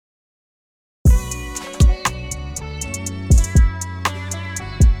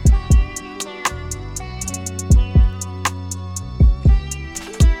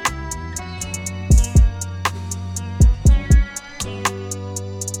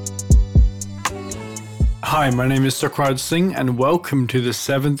Hi, my name is Sukraj Singh and welcome to the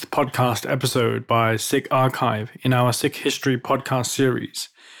 7th podcast episode by Sikh Archive in our Sikh History podcast series.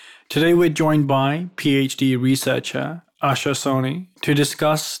 Today we're joined by PhD researcher Asha Soni to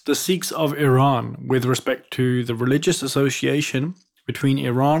discuss the Sikhs of Iran with respect to the religious association between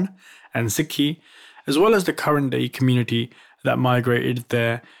Iran and Sikhi, as well as the current day community that migrated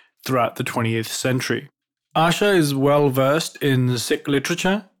there throughout the 20th century. Asha is well versed in Sikh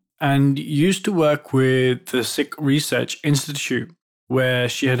literature and used to work with the Sikh Research Institute, where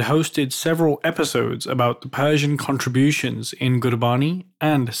she had hosted several episodes about the Persian contributions in Gurbani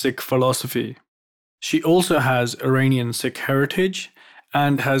and Sikh philosophy. She also has Iranian Sikh heritage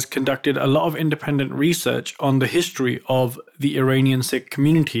and has conducted a lot of independent research on the history of the Iranian Sikh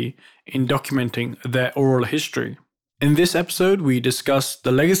community in documenting their oral history. In this episode, we discuss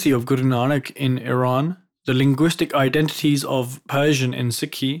the legacy of Guru Nanak in Iran, the linguistic identities of Persian in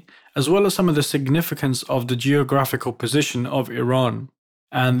Sikhi, as well as some of the significance of the geographical position of Iran.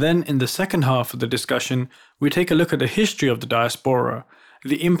 And then in the second half of the discussion, we take a look at the history of the diaspora,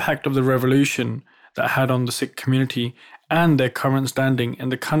 the impact of the revolution that had on the Sikh community, and their current standing in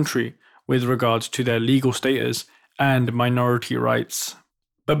the country with regards to their legal status and minority rights.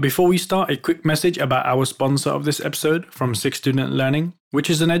 But before we start, a quick message about our sponsor of this episode from Sikh Student Learning, which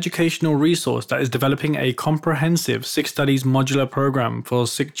is an educational resource that is developing a comprehensive Sikh Studies modular program for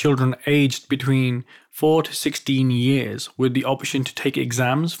Sikh children aged between 4 to 16 years with the option to take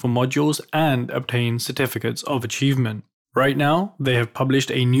exams for modules and obtain certificates of achievement. Right now, they have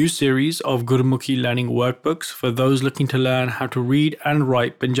published a new series of Gurmukhi learning workbooks for those looking to learn how to read and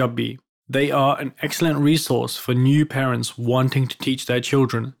write Punjabi. They are an excellent resource for new parents wanting to teach their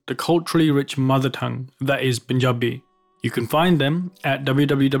children the culturally rich mother tongue that is Punjabi. You can find them at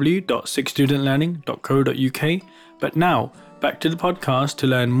www.sikhstudentlearning.co.uk. But now, back to the podcast to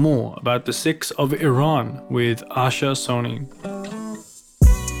learn more about the Sikhs of Iran with Asha Soni.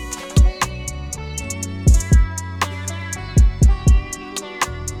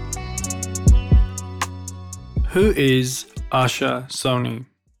 Who is Asha Soni?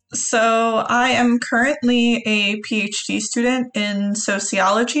 So I am currently a PhD student in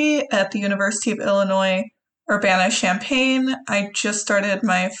sociology at the University of Illinois, Urbana-Champaign. I just started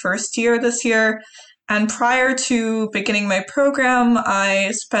my first year this year, and prior to beginning my program,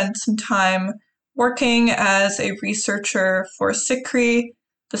 I spent some time working as a researcher for SICRI,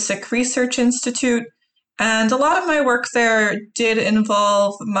 the Sikh Research Institute, and a lot of my work there did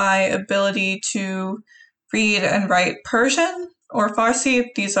involve my ability to read and write Persian or Farsi.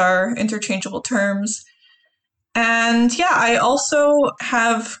 These are interchangeable terms. And yeah, I also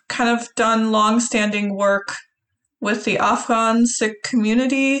have kind of done long-standing work with the Afghan Sikh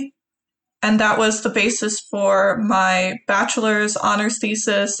community, and that was the basis for my bachelor's honors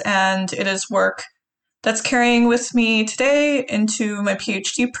thesis, and it is work that's carrying with me today into my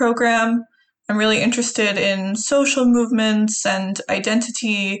PhD program. I'm really interested in social movements and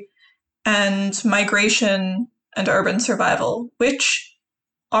identity and migration and urban survival, which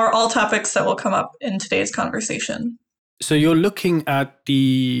are all topics that will come up in today's conversation. So you're looking at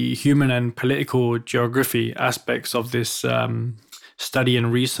the human and political geography aspects of this study and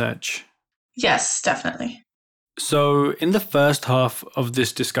research. Yes, definitely. So in the first half of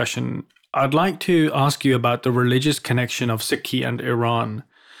this discussion, I'd like to ask you about the religious connection of Sikhi and Iran.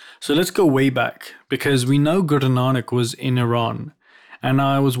 So let's go way back, because we know Guru Nanak was in Iran. And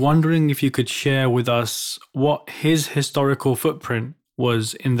I was wondering if you could share with us what his historical footprint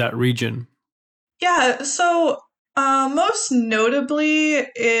was in that region. Yeah, so most notably,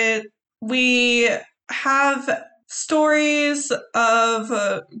 we have stories of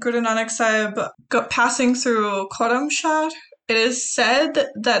Guru Nanak Sahib passing through Khorramshahr. It is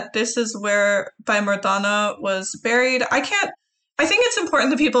said that this is where Bhai Mardana was buried. I think it's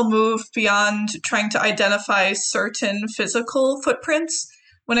important that people move beyond trying to identify certain physical footprints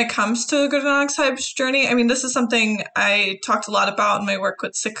when it comes to Guru Nanak Sahib's journey. I mean, this is something I talked a lot about in my work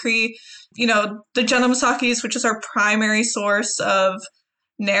with Sikri. You know, the Janam Sakis, which is our primary source of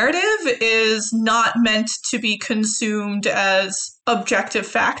narrative, is not meant to be consumed as objective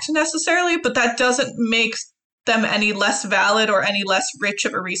fact necessarily, but that doesn't make them any less valid or any less rich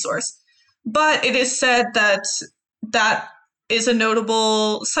of a resource. But it is said that is a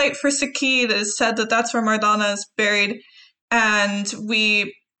notable site for Sikhi. It is said that that's where Mardana is buried. And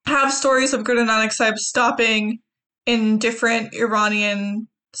we have stories of Guru Nanak Sahib stopping in different Iranian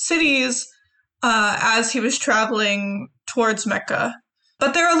cities as he was traveling towards Mecca.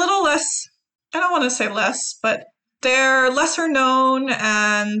 But they're a little less, I don't want to say less, but they're lesser known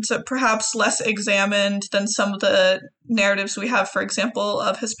and perhaps less examined than some of the narratives we have, for example,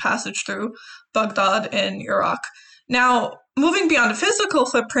 of his passage through Baghdad in Iraq. Now, moving beyond a physical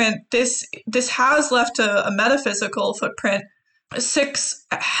footprint, this has left a metaphysical footprint. Sikhs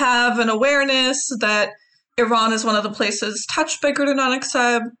have an awareness that Iran is one of the places touched by Guru Nanak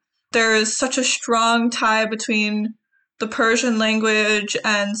Sahib. There is such a strong tie between the Persian language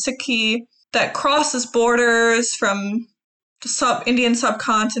and Sikhi that crosses borders from the Indian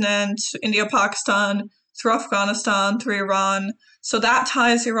subcontinent, India, Pakistan, through Afghanistan, through Iran. So that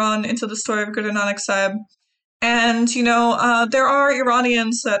ties Iran into the story of Guru Nanak Sahib. And, there are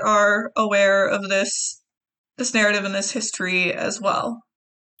Iranians that are aware of this narrative and this history as well.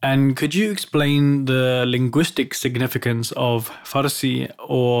 And could you explain the linguistic significance of Farsi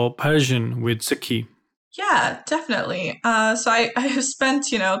or Persian with Sikhi? Yeah, definitely. So I have spent,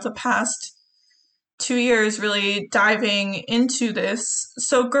 the past 2 years really diving into this.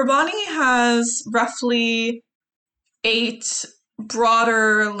 So Gurbani has roughly 8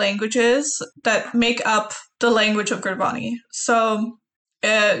 broader languages that make up the language of Gurbani. So,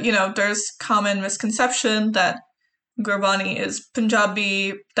 there's common misconception that Gurbani is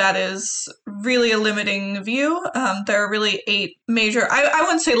Punjabi. That is really a limiting view. There are really 8 major, I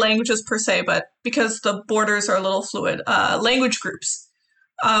wouldn't say languages per se, but because the borders are a little fluid, language groups.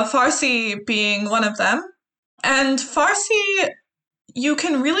 Farsi being one of them. And Farsi, you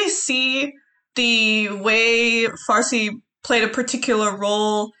can really see the way Farsi played a particular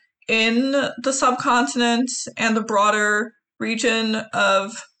role in the subcontinent and the broader region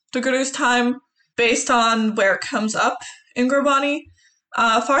of the Guru's time based on where it comes up in Gurbani.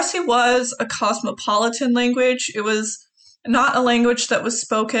 Farsi was a cosmopolitan language. It was not a language that was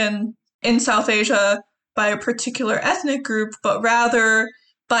spoken in South Asia by a particular ethnic group, but rather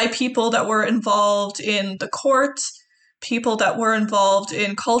by people that were involved in the court, people that were involved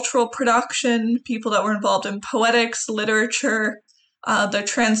in cultural production, people that were involved in poetics, literature, the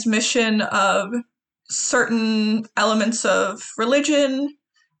transmission of certain elements of religion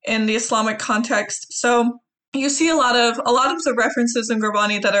in the Islamic context. So you see a lot of the references in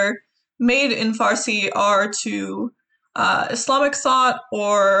Gurbani that are made in Farsi are to Islamic thought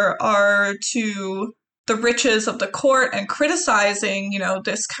or are to the riches of the court and criticizing,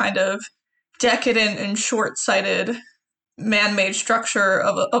 this kind of decadent and short-sighted man-made structure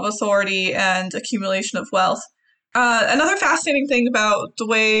of authority and accumulation of wealth. Another fascinating thing about the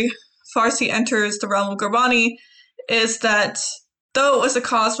way Farsi enters the realm of Gurbani is that though it was a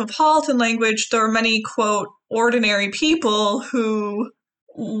cosmopolitan language, there were many, quote, ordinary people who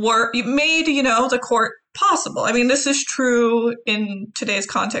made, the court possible. I mean, this is true in today's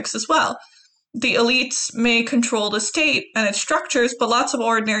context as well. The elites may control the state and its structures, but lots of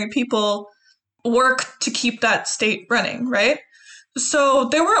ordinary people work to keep that state running, right? So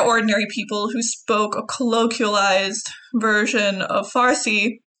there were ordinary people who spoke a colloquialized version of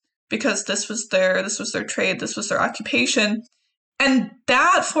Farsi because this was their trade, this was their occupation. And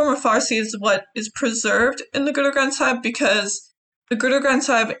that form of Farsi is what is preserved in the Guru Granth Sahib because the Guru Granth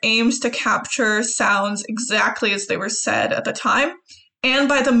Sahib aims to capture sounds exactly as they were said at the time and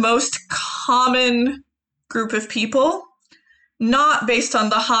by the most common group of people, not based on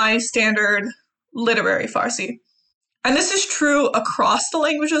the high standard literary Farsi. And this is true across the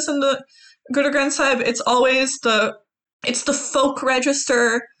languages in the Guru Granth Sahib. It's always the folk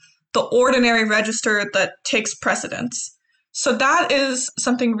register, the ordinary register that takes precedence. So that is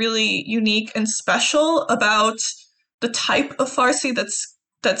something really unique and special about the type of Farsi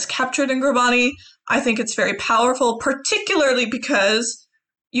that's captured in Gurbani. I think it's very powerful, particularly because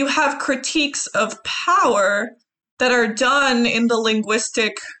you have critiques of power that are done in the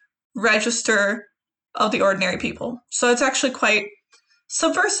linguistic register of the ordinary people. So it's actually quite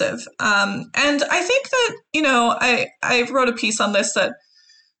subversive. And I think that, I wrote a piece on this that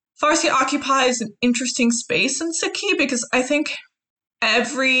Farsi occupies an interesting space in Sikhi because I think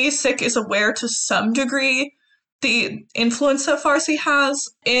every Sikh is aware to some degree the influence that Farsi has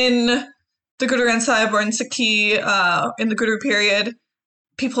in the Guru Granth Sahib or in Sikhi in the Guru period.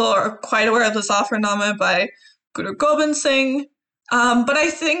 People are quite aware of the Zafarnama by Guru Gobind Singh. But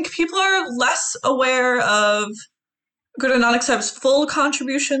I think people are less aware of Guru Nanak Sahib's full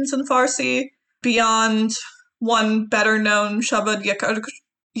contributions in Farsi beyond one better known Shabad Yek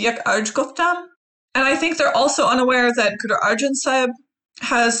Arj Guftam. And I think they're also unaware that Guru Arjan Sahib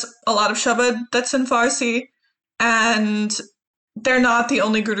has a lot of Shabad that's in Farsi, and they're not the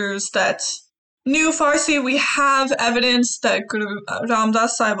only Gurus that knew Farsi. We have evidence that Guru Ramdas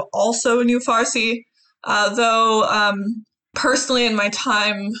Sahib also knew Farsi, though personally in my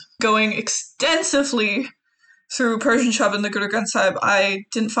time going extensively through Persian Shah and the Guru Granth Sahib, I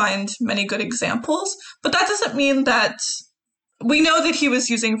didn't find many good examples. But that doesn't mean that we know that he was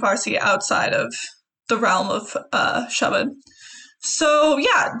using Farsi outside of the realm of Shabad. So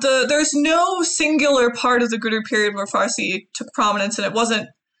yeah, there's no singular part of the Guru period where Farsi took prominence, and it wasn't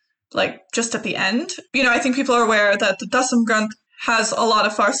like just at the end. I think people are aware that the Dasam Granth has a lot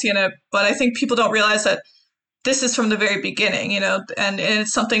of Farsi in it, but I think people don't realize that this is from the very beginning, and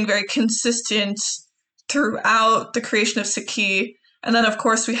it's something very consistent throughout the creation of Sikhi. And then, of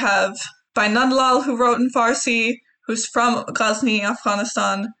course, we have Bhai Nandlal, who wrote in Farsi, who's from Ghazni,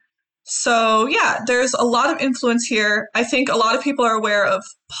 Afghanistan. So, yeah, there's a lot of influence here. I think a lot of people are aware of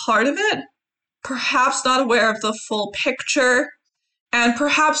part of it, perhaps not aware of the full picture, and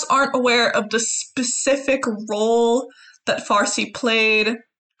perhaps aren't aware of the specific role that Farsi played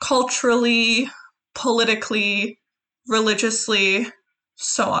culturally, politically, religiously,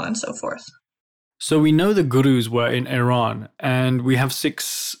 so on and so forth. So we know the gurus were in Iran, and we have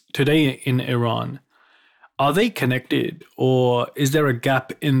Sikhs today in Iran. Are they connected, or is there a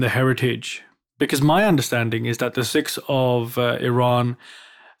gap in the heritage? Because my understanding is that the Sikhs of Iran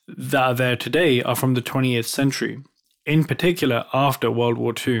that are there today are from the 20th century, in particular after World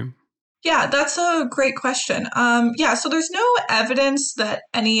War II. Yeah, that's a great question. So there's no evidence that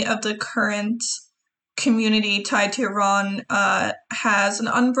any of the current community tied to Iran has an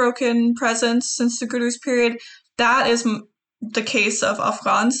unbroken presence since the Guru's period. That is the case of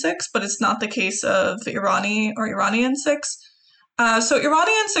Afghan Sikhs, but it's not the case of Irani or Iranian Sikhs. So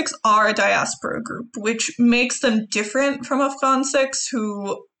Iranian Sikhs are a diaspora group, which makes them different from Afghan Sikhs,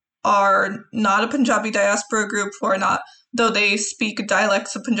 who are not a Punjabi diaspora group, or not, though they speak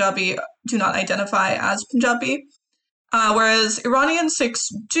dialects of Punjabi, do not identify as Punjabi. Whereas Iranian Sikhs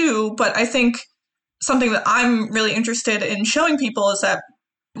do, but I think something that I'm really interested in showing people is that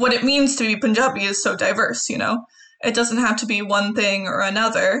what it means to be Punjabi is so diverse, It doesn't have to be one thing or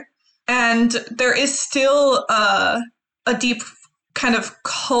another. And there is still a deep kind of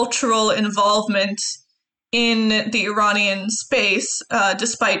cultural involvement in the Iranian space,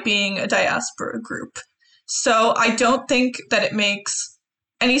 despite being a diaspora group. So I don't think that it makes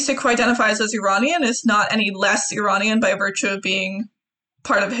any Sikh who identifies as Iranian is not any less Iranian by virtue of being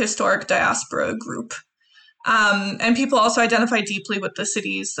part of a historic diaspora group. And people also identify deeply with the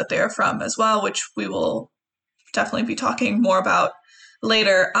cities that they are from as well, which we will definitely be talking more about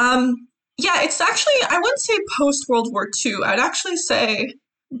later. It's actually, I wouldn't say post-World War II. I'd actually say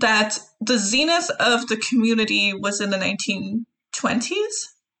that the zenith of the community was in the 1920s.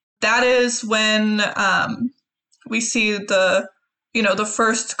 That is when we see the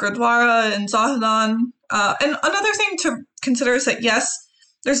first Gurdwara in Zahedan. And another thing to consider is that, yes,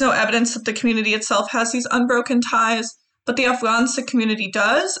 there's no evidence that the community itself has these unbroken ties, but the Afghan Sikh community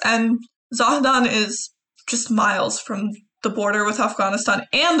does, and Zahedan is just miles from the border with Afghanistan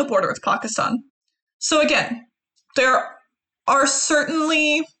and the border with Pakistan. So again, there are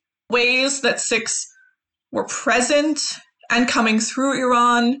certainly ways that Sikhs were present and coming through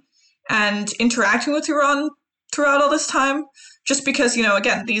Iran and interacting with Iran throughout all this time, just because,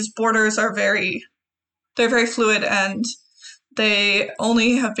 again, these borders are they're very fluid, and they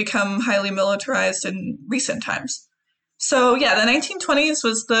only have become highly militarized in recent times. So yeah, the 1920s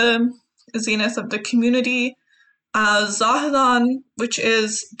was the zenith of the community. Zahedan, which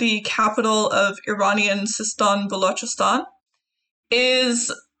is the capital of Iranian Sistan Balochistan,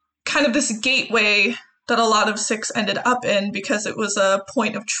 is kind of this gateway that a lot of Sikhs ended up in because it was a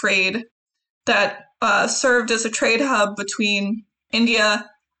point of trade that served as a trade hub between India,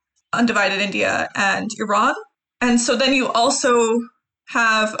 undivided India, and Iran. And so then you also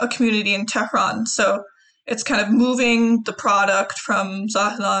have a community in Tehran. So it's kind of moving the product from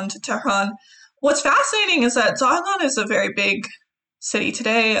Zahedan to Tehran. What's fascinating is that Zahedan is a very big city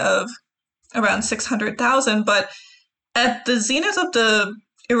today of around 600,000, but at the zenith of the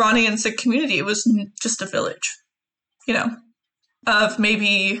Iranian Sikh community, it was just a village, of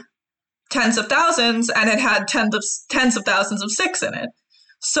maybe tens of thousands, and it had tens of thousands of Sikhs in it.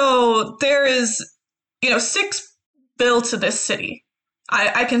 So there is, Sikhs built this city.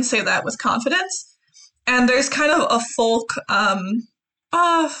 I can say that with confidence. And there's kind of a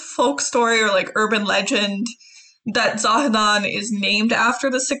folk story or like urban legend that Zahedan is named after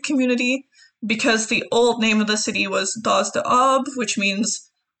the Sikh community because the old name of the city was Daz-da-Ab, which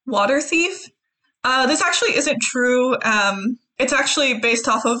means water thief. This actually isn't true. It's actually based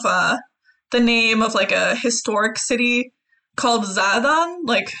off of the name of like a historic city called Zahedan,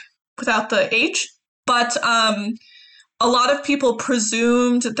 like without the H. But a lot of people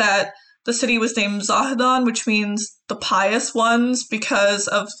presumed that the city was named Zahedan, which means the pious ones, because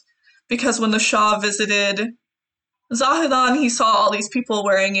when the Shah visited Zahedan, he saw all these people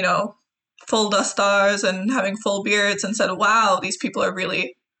wearing, full dastars and having full beards and said, wow, these people are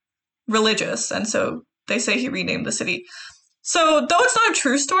really religious. And so they say he renamed the city. So, though it's not a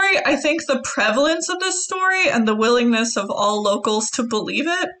true story, I think the prevalence of this story and the willingness of all locals to believe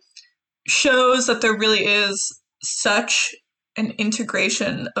it shows that there really is such an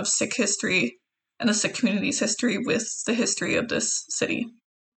integration of Sikh history and the Sikh community's history with the history of this city.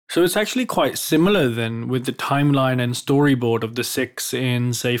 So it's actually quite similar then with the timeline and storyboard of the Sikhs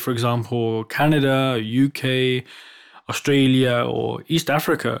in, say, for example, Canada, UK, Australia, or East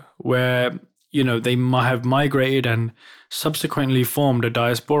Africa, where, they might have migrated and subsequently formed a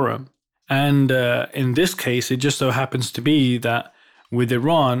diaspora. And in this case, it just so happens to be that with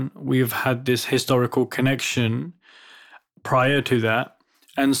Iran, we've had this historical connection prior to that.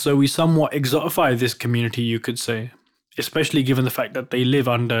 And so we somewhat exotify this community, you could say, especially given the fact that they live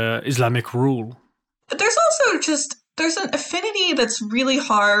under Islamic rule. There's also there's an affinity that's really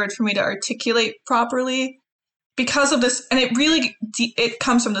hard for me to articulate properly because of this, and it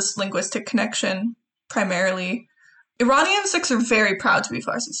comes from this linguistic connection primarily. Iranian Sikhs are very proud to be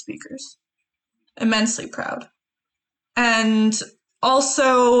Farsi speakers, immensely proud. And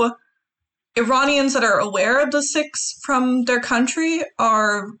also, Iranians that are aware of the Sikhs from their country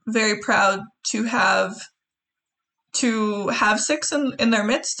are very proud to have Sikhs in their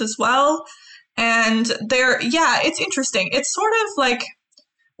midst as well. And it's interesting. It's sort of like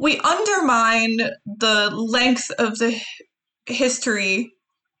we undermine the length of the history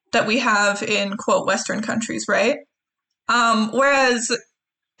that we have in, quote, Western countries, right? Whereas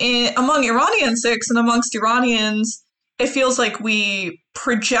among Iranian Sikhs and amongst Iranians, it feels like we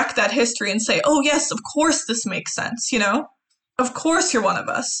project that history and say, oh, yes, of course this makes sense, Of course you're one of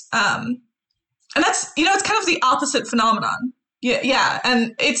us. And that's, it's kind of the opposite phenomenon. Yeah.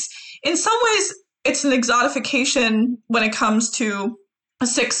 And it's, in some ways, it's an exotification when it comes to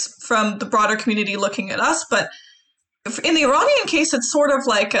Sikhs from the broader community looking at us. But in the Iranian case, it's sort of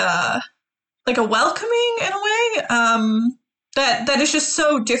like a welcoming in a way that is just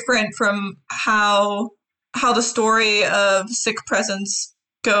so different from how the story of Sikh presence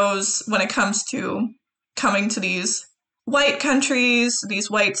goes when it comes to coming to these white countries, these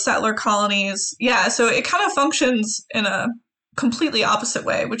white settler colonies. Yeah, so it kind of functions in a completely opposite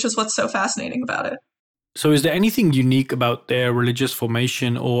way, which is what's so fascinating about it. So is there anything unique about their religious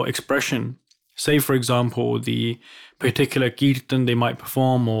formation or expression? Say, for example, the particular kirtan they might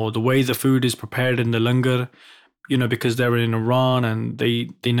perform or the way the food is prepared in the langar, because they're in Iran and they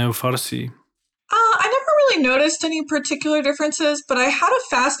know Farsi. I never really noticed any particular differences, but I had a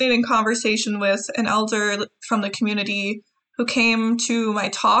fascinating conversation with an elder from the community who came to my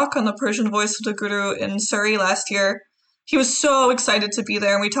talk on the Persian Voice of the Guru in Surrey last year. He was so excited to be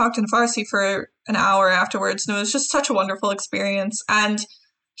there, and we talked in Farsi for an hour afterwards, and it was just such a wonderful experience. And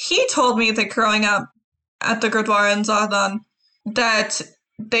he told me that growing up at the Gurdwara in Zahedan, that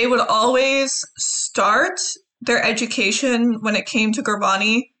they would always start their education when it came to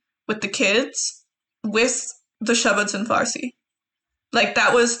Gurbani with the kids with the Shabads in Farsi. Like,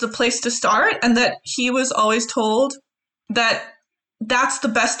 that was the place to start, and that he was always told that that's the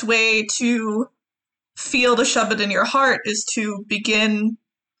best way to feel the Shabad in your heart, is to begin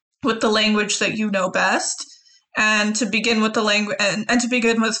with the language that you know best, and to begin with the language and to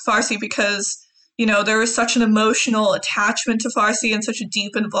begin with Farsi, because there was such an emotional attachment to Farsi and such a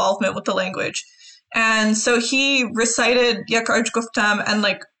deep involvement with the language. And so he recited Yak Arj Guftam and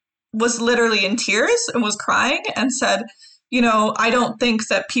was literally in tears and was crying and said, I don't think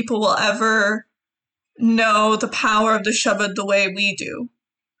that people will ever know the power of the Shabad the way we do.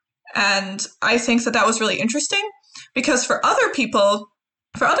 And I think that was really interesting, because for other people,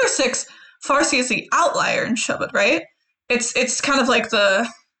 for other Sikhs, Farsi is the outlier in Shabad, right? It's kind of like the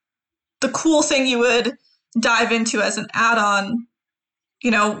cool thing you would dive into as an add-on,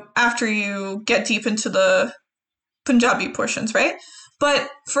 after you get deep into the Punjabi portions, right? But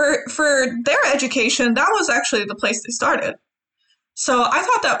for their education, that was actually the place they started. So I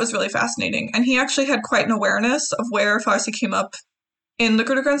thought that was really fascinating. And he actually had quite an awareness of where Farsi came up in the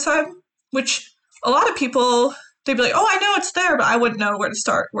Guru Granth Sahib, which a lot of people, they'd be like, oh, I know it's there, but I wouldn't know where to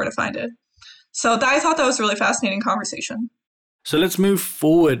start, where to find it. So I thought that was a really fascinating conversation. So let's move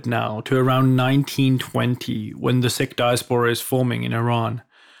forward now to around 1920, when the Sikh diaspora is forming in Iran.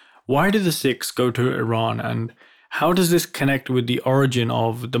 Why did the Sikhs go to Iran, and how does this connect with the origin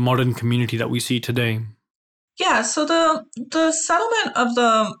of the modern community that we see today? Yeah, so the settlement of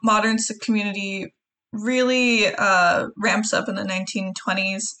the modern Sikh community really ramps up in the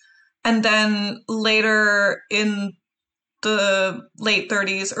 1920s, and then later in the late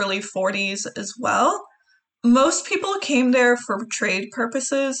 30s, early 40s as well. most people came there for trade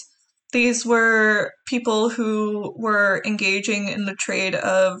purposes. These were people who were engaging in the trade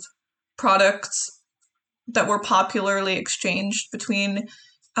of products that were popularly exchanged between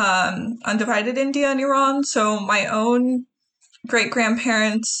undivided India and Iran. So my own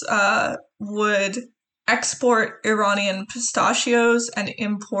great-grandparents would export Iranian pistachios and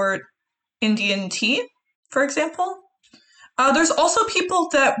import Indian tea, for example. There's also people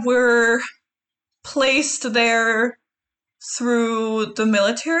that were placed there through the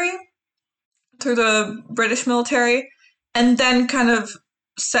military, through the British military, and then kind of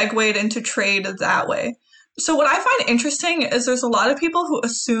segued into trade that way. So what I find interesting is there's a lot of people who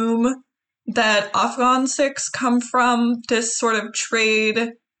assume that Afghan Sikhs come from this sort of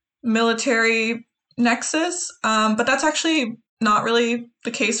trade military nexus, but that's actually not really the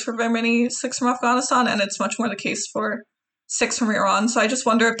case for very many Sikhs from Afghanistan, and it's much more the case for Sikhs from Iran. So I just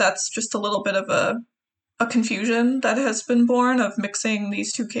wonder if that's just a little bit of a confusion that has been born of mixing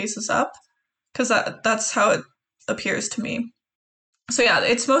these two cases up, because that's how it appears to me. So yeah,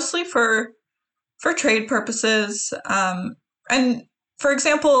 it's mostly for trade purposes. And for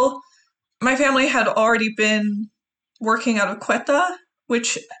example, my family had already been working out of Quetta,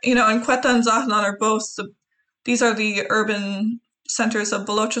 which, and Quetta and Zahran are both these are the urban centers of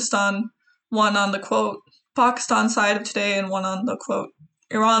Balochistan, one on the quote Pakistan side of today and one on the quote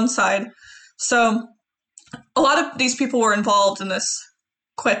Iran side. So a lot of these people were involved in this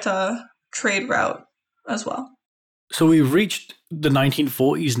Quetta trade route as well. So we've reached the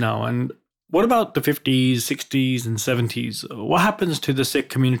 1940s now, and what about the 50s, 60s, and 70s? What happens to the Sikh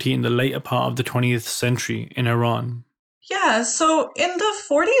community in the later part of the 20th century in Iran? Yeah, so in the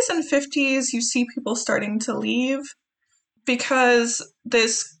 40s and 50s, you see people starting to leave because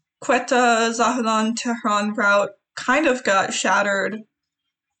this Quetta, Zahran, Tehran route kind of got shattered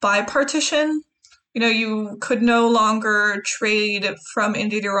by partition. You could no longer trade from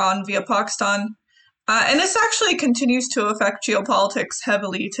India to Iran via Pakistan. And this actually continues to affect geopolitics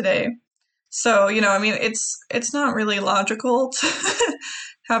heavily today. So, it's not really logical to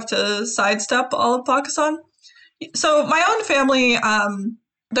have to sidestep all of Pakistan. So my own family,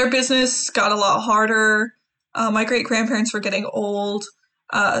 their business got a lot harder. My great-grandparents were getting old.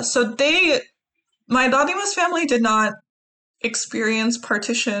 So my Dadima's family did not experience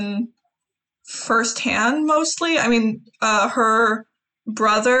partition firsthand mostly. I mean, her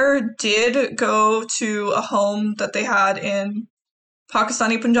brother did go to a home that they had in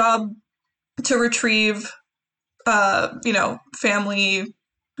Pakistani Punjab to retrieve, family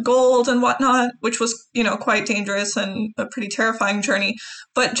gold and whatnot, which was, quite dangerous and a pretty terrifying journey.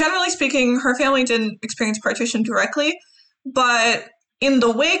 But generally speaking, her family didn't experience partition directly. But in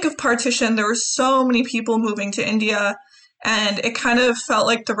the wake of partition, there were so many people moving to India, and it kind of felt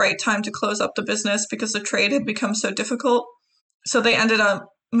like the right time to close up the business because the trade had become so difficult. So they ended up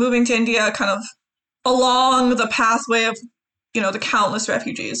moving to India kind of along the pathway of, the countless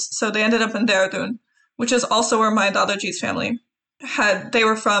refugees. So they ended up in Dehradun, which is also where my Dadaji's family they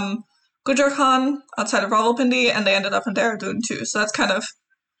were from Gujar Khan outside of Rawalpindi, and they ended up in Dehradun too. So that's kind of,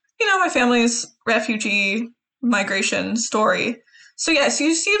 my family's refugee migration story. So yes,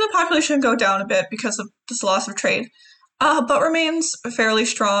 you see the population go down a bit because of this loss of trade, but remains fairly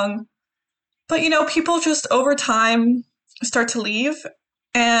strong. But, people just over time start to leave.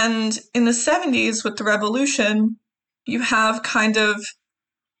 And in the 70s with the revolution, you have kind of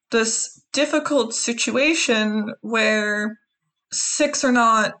this difficult situation where Sikhs are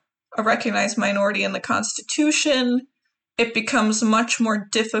not a recognized minority in the constitution. It becomes much more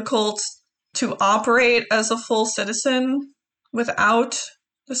difficult to operate as a full citizen without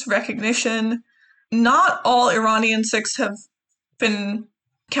this recognition. Not all Iranian Sikhs have been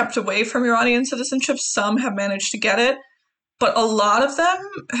kept away from Iranian citizenship. Some have managed to get it, but a lot of them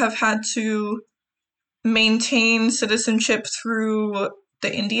have had to maintain citizenship through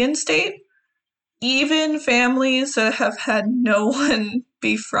the Indian state. Even families that have had no one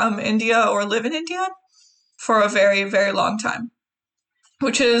be from India or live in India for a very, very long time,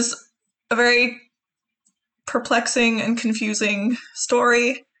 which is a very perplexing and confusing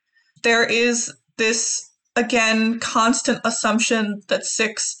story. There is this, again, constant assumption that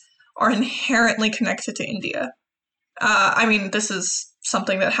Sikhs are inherently connected to India. This is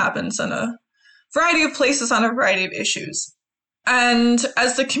something that happens in a variety of places on a variety of issues. And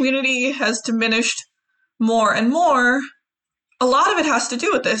as the community has diminished more and more, a lot of it has to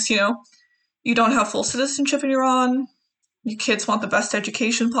do with this, You don't have full citizenship in Iran. Your kids want the best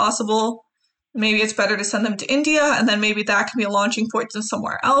education possible. Maybe it's better to send them to India, and then maybe that can be a launching point to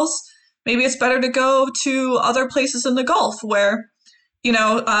somewhere else. Maybe it's better to go to other places in the Gulf where,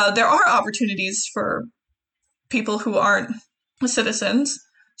 there are opportunities for people who aren't citizens.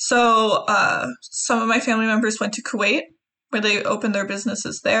 So some of my family members went to Kuwait, where they opened their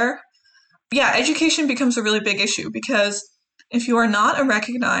businesses there. Yeah, education becomes a really big issue because if you are not a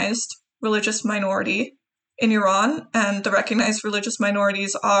recognized religious minority in Iran, and the recognized religious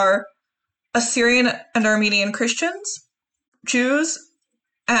minorities are Assyrian and Armenian Christians, Jews,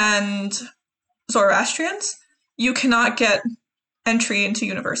 and Zoroastrians, you cannot get entry into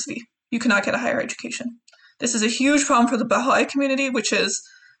university. You cannot get a higher education. This is a huge problem for the Baha'i community, which is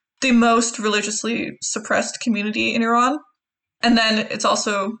the most religiously suppressed community in Iran. And then it's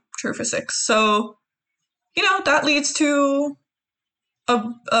also true for Sikhs. So, that leads to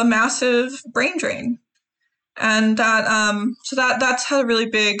a massive brain drain. And that's had a really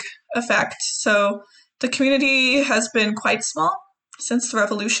big effect. So the community has been quite small since the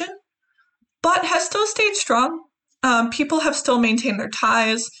revolution, but has still stayed strong. People have still maintained their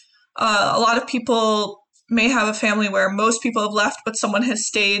ties. A lot of people may have a family where most people have left, but someone has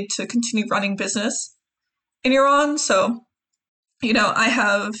stayed to continue running business in Iran. So, I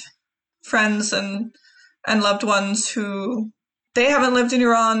have friends and loved ones who they haven't lived in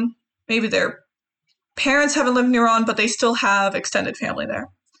Iran. Maybe their parents haven't lived in Iran, but they still have extended family there.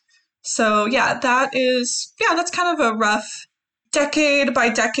 So that's kind of a rough decade by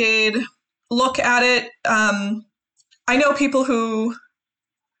decade look at it. I know people who,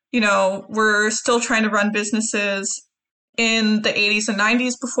 were still trying to run businesses in the 80s and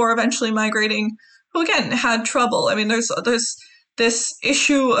 90s before eventually migrating, who again had trouble. I mean, there's this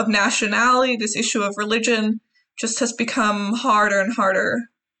issue of nationality, this issue of religion just has become harder and harder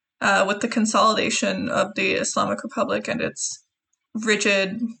with the consolidation of the Islamic Republic and its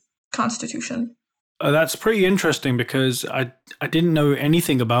rigid constitution. That's pretty interesting because I didn't know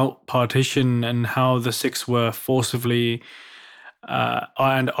anything about partition and how the Sikhs were forcibly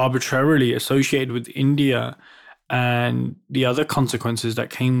and arbitrarily associated with India and the other consequences that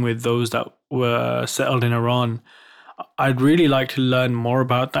came with those that were settled in Iran. I'd really like to learn more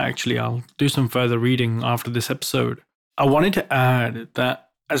about that, actually. I'll do some further reading after this episode. I wanted to add that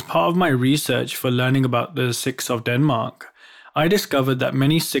as part of my research for learning about the Sikhs of Denmark, I discovered that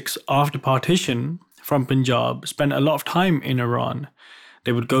many Sikhs after partition from Punjab spent a lot of time in Iran.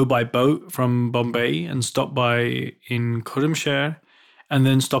 They would go by boat from Bombay and stop by in Khurramshahr and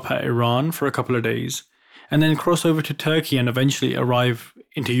then stop at Iran for a couple of days and then cross over to Turkey and eventually arrive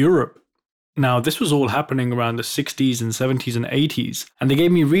into Europe. Now, this was all happening around the 60s and 70s and 80s, and they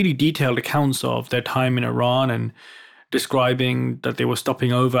gave me really detailed accounts of their time in Iran and describing that they were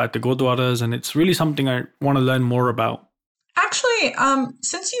stopping over at the Gurdwaras, and it's really something I want to learn more about. Actually,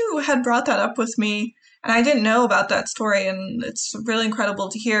 since you had brought that up with me, and I didn't know about that story, and it's really incredible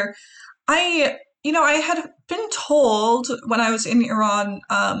to hear, I had been told when I was in Iran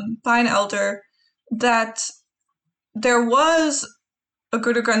by an elder that there was a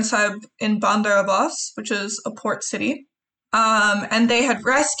Guru Granth Sahib in Bandar Abbas, which is a port city, and they had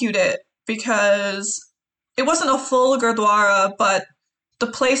rescued it because it wasn't a full Gurdwara, but the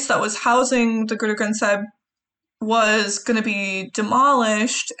place that was housing the Guru Granth Sahib was going to be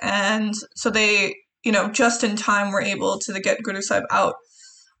demolished, and so they, just in time were able to get Guru Sahib out.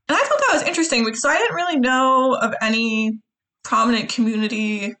 And I thought that was interesting because I didn't really know of any prominent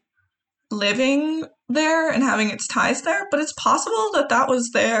community living there and having its ties there, but it's possible that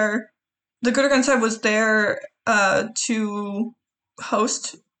was there. The Guru Granth Sahib was there to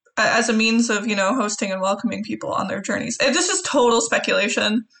host as a means of, hosting and welcoming people on their journeys. This is total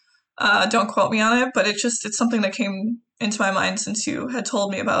speculation. Don't quote me on it, but it's something that came into my mind since you had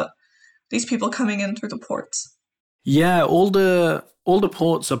told me about these people coming in through the ports. Yeah, all the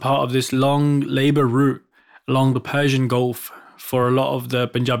ports are part of this long labor route along the Persian Gulf for a lot of the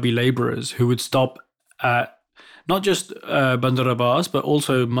Punjabi laborers who would stop at not just Bandar Abbas, but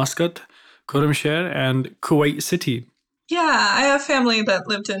also Muscat, Khurramshahr, and Kuwait City. Yeah, I have family that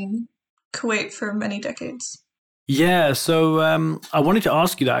lived in Kuwait for many decades. Yeah, so I wanted to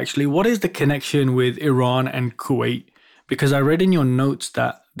ask you that actually. What is the connection with Iran and Kuwait? Because I read in your notes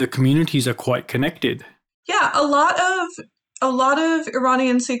that the communities are quite connected. Yeah, a lot of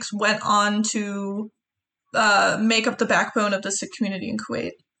Iranian Sikhs went on to make up the backbone of the Sikh community in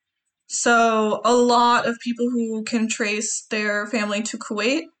Kuwait. So a lot of people who can trace their family to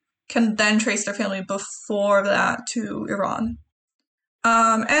Kuwait can then trace their family before that to Iran.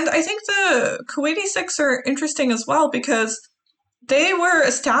 And I think the Kuwaiti Sikhs are interesting as well because they were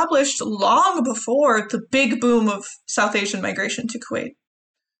established long before the big boom of South Asian migration to Kuwait.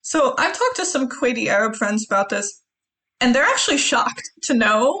 So I've talked to some Kuwaiti Arab friends about this, and they're actually shocked to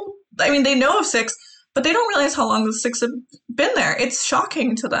know. I mean, they know of Sikhs, but they don't realize how long the Sikhs have been there. It's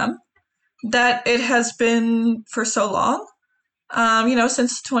shocking to them. that it has been for so long,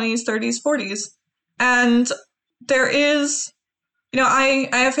 since 20s, 30s, 40s. And there is, I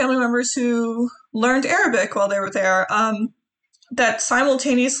have family members who learned Arabic while they were there, that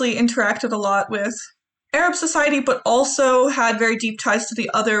simultaneously interacted a lot with Arab society, but also had very deep ties to the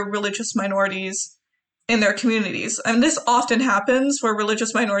other religious minorities in their communities. And this often happens where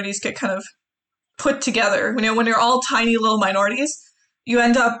religious minorities get kind of put together. When you're all tiny little minorities, you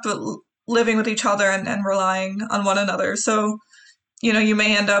end up living with each other and relying on one another. So, you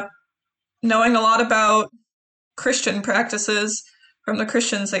may end up knowing a lot about Christian practices from the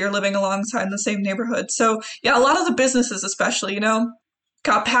Christians that you're living alongside in the same neighborhood. So, yeah, a lot of the businesses, especially,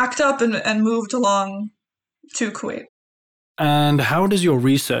 got packed up and moved along to Kuwait. And how does your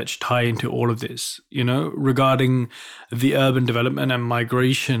research tie into all of this, regarding the urban development and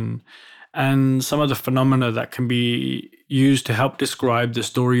migration and some of the phenomena that can be used to help describe the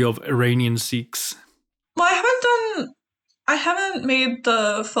story of Iranian Sikhs? Well, I haven't made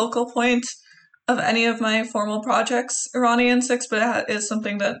the focal point of any of my formal projects Iranian Sikhs, but it is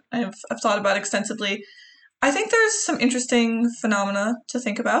something that I've thought about extensively. I think there's some interesting phenomena to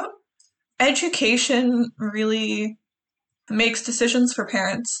think about. Education really makes decisions for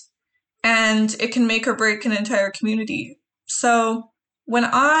parents, and it can make or break an entire community. So when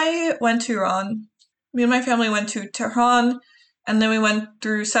I went to Iran, me and my family went to Tehran, and then we went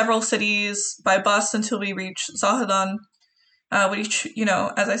through several cities by bus until we reached Zahedan, which,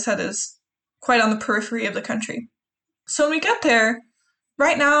 as I said, is quite on the periphery of the country. So when we get there,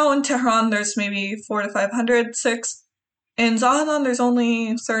 right now in Tehran, there's maybe 400 to 500 Sikhs. In Zahedan, there's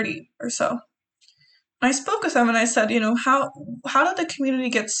only 30 or so. I spoke with them and I said, how did the community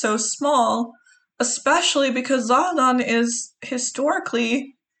get so small, especially because Zahedan is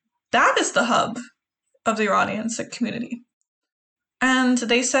historically, that is the hub of the Iranian Sikh community. And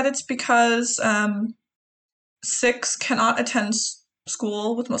they said it's because Sikhs cannot attend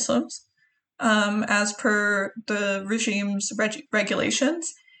school with Muslims, as per the regime's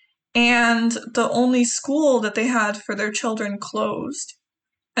regulations. And the only school that they had for their children closed.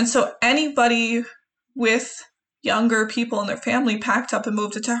 And so anybody with younger people in their family packed up and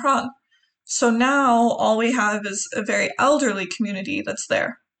moved to Tehran. So now all we have is a very elderly community that's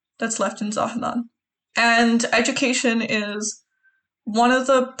left in Zahedan. And education is one of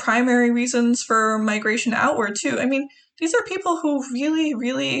the primary reasons for migration outward, too. I mean, these are people who really,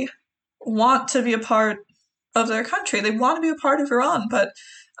 really want to be a part of their country. They want to be a part of Iran, but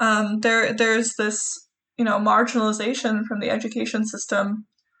there's this, marginalization from the education system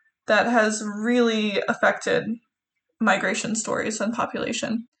that has really affected migration stories and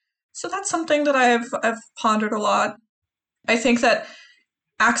population. So that's something that I've pondered a lot. I think that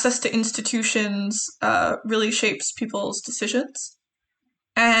access to institutions really shapes people's decisions.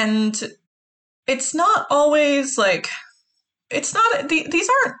 And it's not always these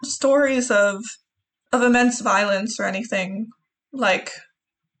aren't stories of immense violence or anything like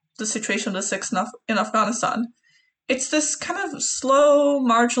the situation of the Sikhs in Afghanistan. It's this kind of slow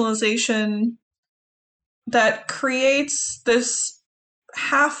marginalization that creates this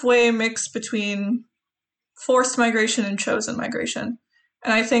halfway mix between forced migration and chosen migration.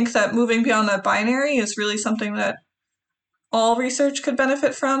 And I think that moving beyond that binary is really something that all research could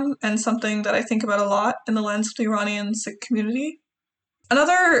benefit from, and something that I think about a lot in the lens of the Iranian Sikh community.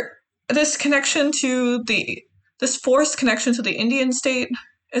 This forced connection to the Indian state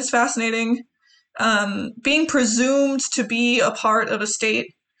is fascinating. Being presumed to be a part of a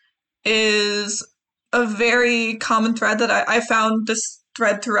state is a very common thread that I found this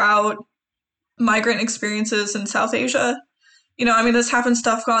thread throughout migrant experiences in South Asia. This happens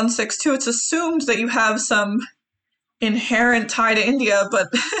to Afghan Sikhs too. It's assumed that you have some inherent tie to India, but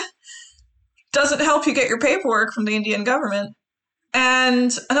doesn't help you get your paperwork from the Indian government.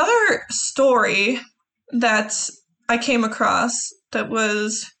 And another story that I came across that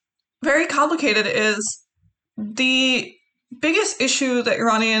was very complicated is the biggest issue that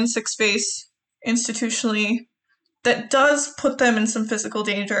Iranian Sikhs face institutionally that does put them in some physical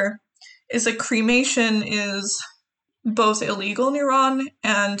danger is that cremation is both illegal in Iran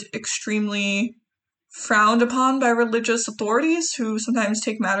and extremely frowned upon by religious authorities who sometimes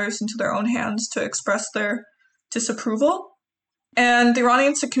take matters into their own hands to express their disapproval. And the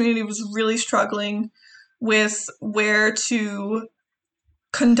Iranian Sikh community was really struggling with where to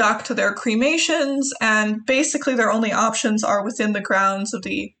conduct their cremations, and basically their only options are within the grounds of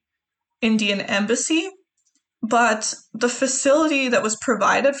the Indian embassy. But the facility that was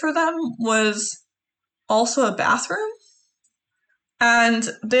provided for them was also a bathroom. And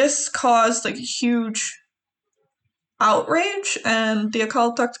this caused huge outrage, and the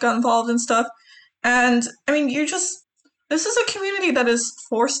occult got involved and stuff. And I mean, this is a community that is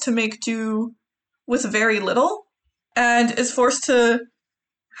forced to make do with very little and is forced to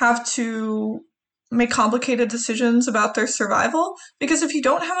have to make complicated decisions about their survival. Because if you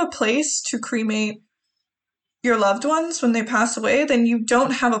don't have a place to cremate your loved ones when they pass away, then you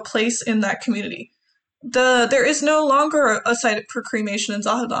don't have a place in that community. There is no longer a site for cremation in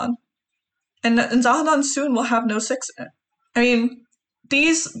Zahedan. And Zahedan soon will have no Sikhs in it. I mean,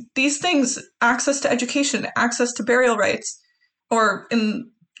 these things, access to education, access to burial rights, or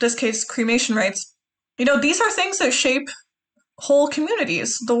in this case, cremation rights, these are things that shape whole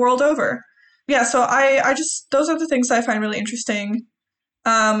communities the world over. Yeah, so I just, those are the things I find really interesting.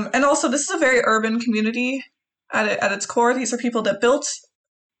 And also, this is a very urban community at its core. These are people that built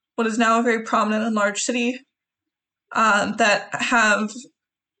what is now a very prominent and large city that have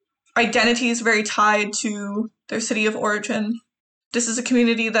identities very tied to their city of origin. This is a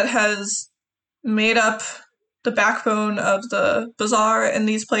community that has made up the backbone of the bazaar in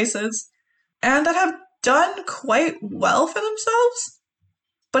these places and that have done quite well for themselves,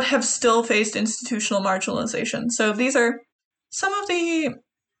 but have still faced institutional marginalization. So these are some of the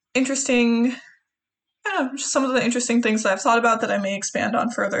interesting things that I've thought about that I may expand on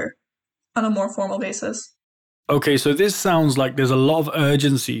further on a more formal basis. Okay, so this sounds like there's a lot of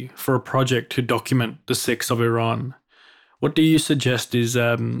urgency for a project to document the Sikhs of Iran. What do you suggest is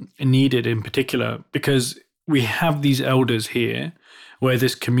needed in particular? Because we have these elders here where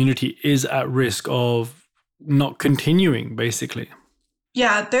this community is at risk of not continuing, basically.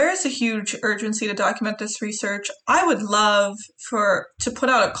 Yeah, there is a huge urgency to document this research. I would love to put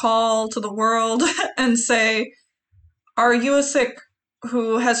out a call to the world and say, are you a Sikh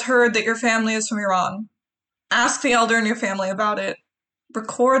who has heard that your family is from Iran? Ask the elder in your family about it.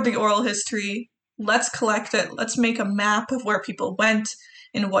 Record the oral history. Let's collect it. Let's make a map of where people went,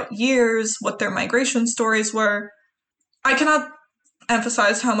 in what years, what their migration stories were. I cannot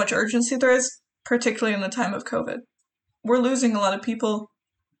emphasize how much urgency there is, particularly in the time of COVID. We're losing a lot of people.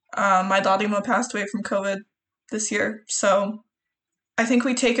 My Dadima passed away from COVID this year, so I think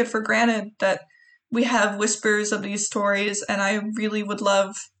we take it for granted that we have whispers of these stories, and I really would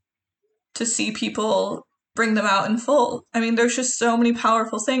love to see people bring them out in full. I mean, there's just so many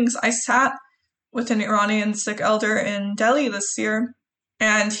powerful things. I sat with an Iranian Sikh elder in Delhi this year,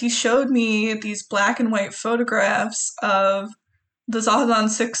 and he showed me these black and white photographs of the Zahedan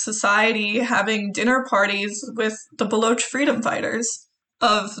Sikh Society having dinner parties with the Baloch freedom fighters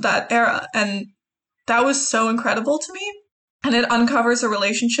of that era. And that was so incredible to me. And it uncovers a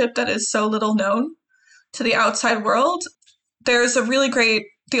relationship that is so little known to the outside world. There's a really great,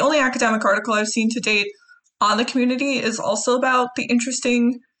 the only academic article I've seen to date on the community is also about the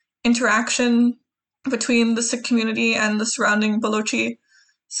interesting interaction between the Sikh community and the surrounding Balochi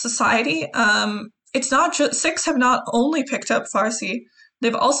society. It's not just, Sikhs have not only picked up Farsi,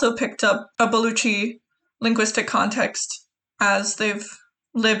 they've also picked up a Baluchi linguistic context as they've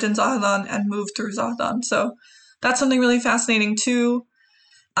lived in Zahedan and moved through Zahedan. So that's something really fascinating too.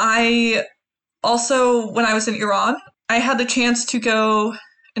 I also, when I was in Iran, I had the chance to go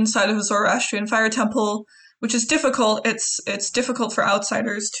inside of a Zoroastrian fire temple, which is difficult. It's difficult for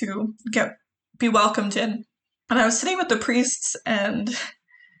outsiders to be welcomed in. And I was sitting with the priests and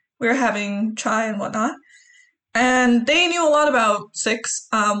we were having chai and whatnot. And they knew a lot about Sikhs.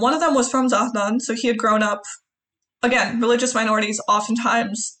 One of them was from Zahedan, so he had grown up. Again, religious minorities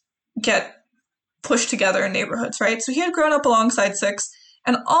oftentimes get pushed together in neighborhoods, right? So he had grown up alongside Sikhs.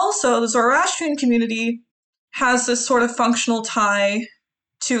 And also, the Zoroastrian community has this sort of functional tie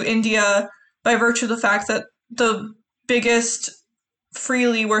to India by virtue of the fact that the biggest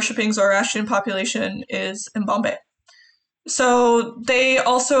freely worshipping Zoroastrian population is in Bombay. So they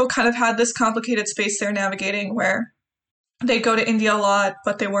also kind of had this complicated space they're navigating where they'd go to India a lot,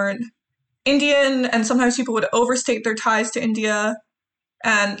 but they weren't Indian, and sometimes people would overstate their ties to India.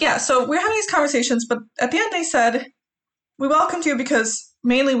 And yeah, so we're having these conversations, but at the end they said, we welcomed you because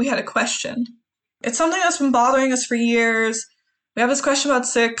mainly we had a question. It's something that's been bothering us for years. We have this question about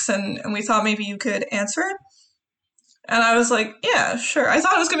Sikhs, and we thought maybe you could answer it. And I was like, yeah, sure. I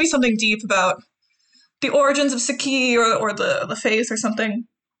thought it was going to be something deep about the origins of Sikhi or the faith or something.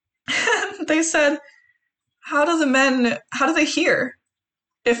 And they said, how do they hear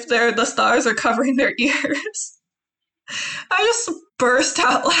if the stars are covering their ears? I just burst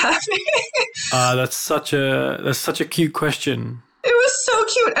out laughing. That's such a cute question. It was so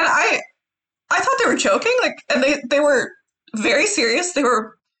cute. And I thought they were joking, and they were very serious. They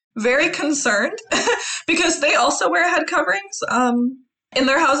were very concerned because they also wear head coverings. in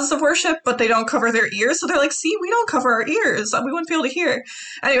their houses of worship, but they don't cover their ears. So they're like, see, we don't cover our ears. We wouldn't be able to hear.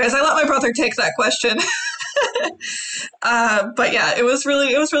 Anyways, I let my brother take that question. But yeah, it was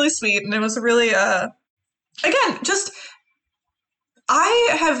really sweet. And it was really, again, just,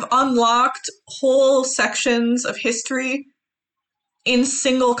 I have unlocked whole sections of history in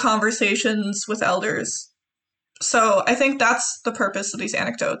single conversations with elders. So I think that's the purpose of these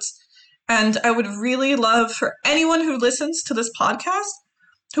anecdotes. And I would really love for anyone who listens to this podcast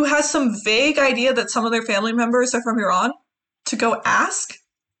who has some vague idea that some of their family members are from Iran to go ask,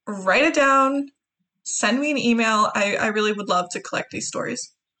 write it down, send me an email. I really would love to collect these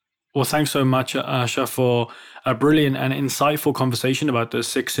stories. Well, thanks so much, Asha, for a brilliant and insightful conversation about the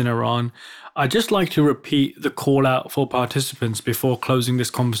Sikhs in Iran. I'd just like to repeat the call out for participants before closing this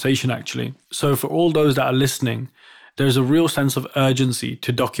conversation, actually. So for all those that are listening, there's a real sense of urgency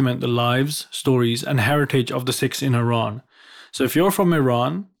to document the lives, stories, and heritage of the Sikhs in Iran. So if you're from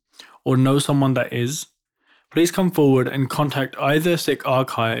Iran or know someone that is, please come forward and contact either Sikh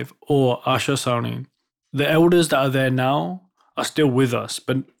Archive or Asha Sawhney. The elders that are there now are still with us,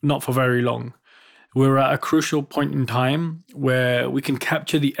 but not for very long. We're at a crucial point in time where we can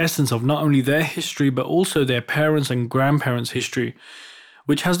capture the essence of not only their history, but also their parents' and grandparents' history,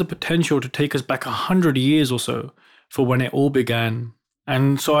 which has the potential to take us back 100 years or so for when it all began.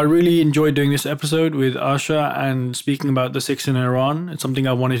 And so I really enjoyed doing this episode with Asha and speaking about the Sikhs in Iran. It's something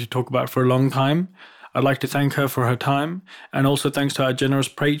I wanted to talk about for a long time. I'd like to thank her for her time, and also thanks to our generous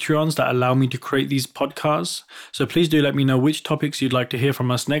Patreons that allow me to create these podcasts. So please do let me know which topics you'd like to hear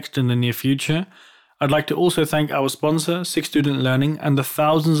from us next in the near future. I'd like to also thank our sponsor, Sikh Student Learning, and the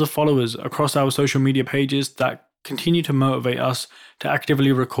thousands of followers across our social media pages that continue to motivate us to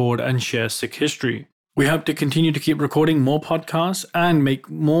actively record and share Sikh history. We hope to continue to keep recording more podcasts and make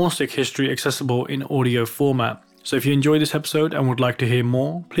more Sikh history accessible in audio format. So if you enjoyed this episode and would like to hear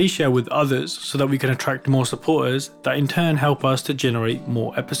more, please share with others so that we can attract more supporters that in turn help us to generate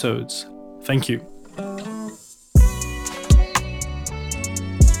more episodes. Thank you.